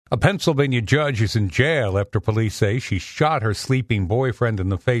A Pennsylvania judge is in jail after police say she shot her sleeping boyfriend in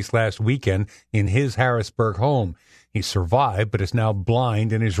the face last weekend in his Harrisburg home. He survived, but is now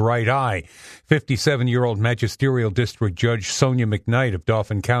blind in his right eye. 57-year-old Magisterial District Judge Sonya McKnight of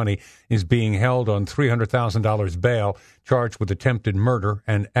Dauphin County is being held on $300,000 bail, charged with attempted murder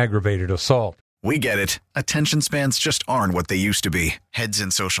and aggravated assault. We get it. Attention spans just aren't what they used to be. Heads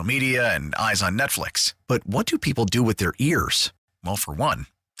in social media and eyes on Netflix. But what do people do with their ears? Well, for one,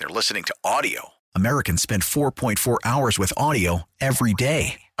 they're listening to audio. Americans spend 4.4 hours with audio every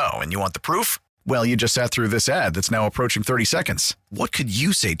day. Oh, and you want the proof? Well, you just sat through this ad that's now approaching 30 seconds. What could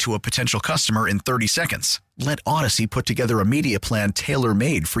you say to a potential customer in 30 seconds? Let Odyssey put together a media plan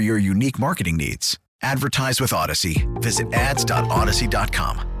tailor-made for your unique marketing needs. Advertise with Odyssey. Visit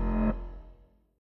ads.odyssey.com.